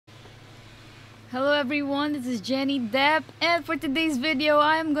Hello everyone, this is Jenny Depp, and for today's video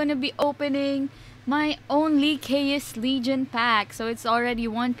I'm gonna be opening my only Chaos Legion pack. So it's already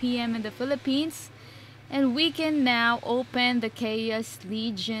 1 p.m. in the Philippines and we can now open the Chaos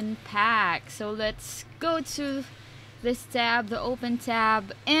Legion pack. So let's go to this tab, the open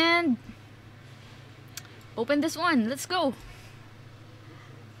tab, and open this one. Let's go.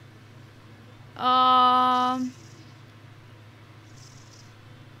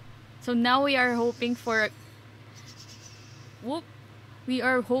 So now we are hoping for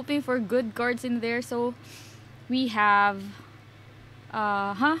good cards in there. So we have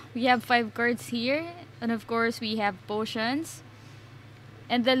we have 5 cards here, and of course we have potions.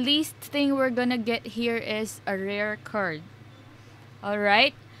 And the least thing we're gonna get here is a rare card.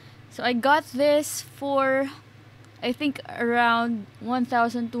 Alright. So I got this for I think around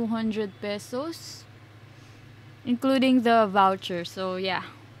 1,200 pesos, including the voucher. So yeah.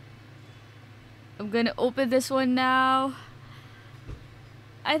 I'm gonna open this one now.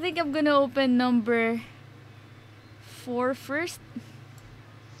 I think I'm gonna open number 4 first.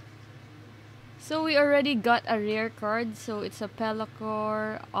 So we already got a rare card. So it's a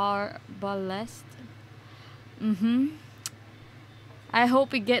Pelacor Arbalest. I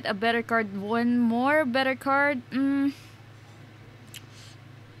hope we get a better card. One more better card.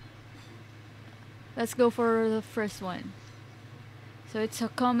 Let's go for the first one. So it's a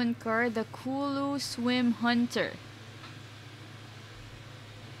common card, the Kulu Swim Hunter.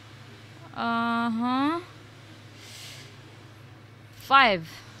 5.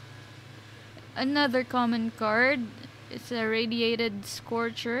 Another common card. It's a Radiated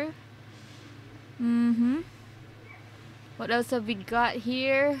Scorcher. What else have we got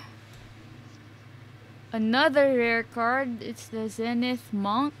here? Another rare card. It's the Zenith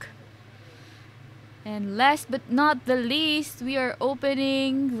Monk. And last but not the least, we are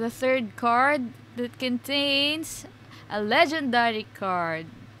opening the third card that contains a legendary card.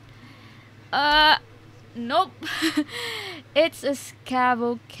 Nope. It's a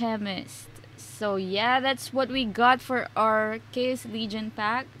Scavo Chemist. So yeah, that's what we got for our Chaos Legion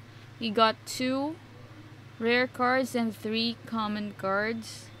pack. We got 2 rare cards and 3 common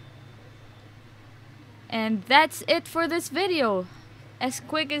cards. And that's it for this video. As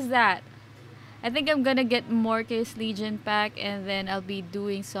quick as that. I think I'm gonna get more Chaos Legion pack, and then I'll be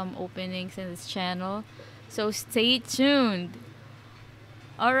doing some openings in this channel. So stay tuned.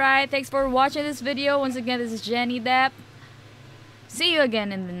 Alright, thanks for watching this video. Once again, this is Jenny Depp. See you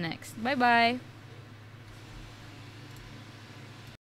again in the next. Bye bye.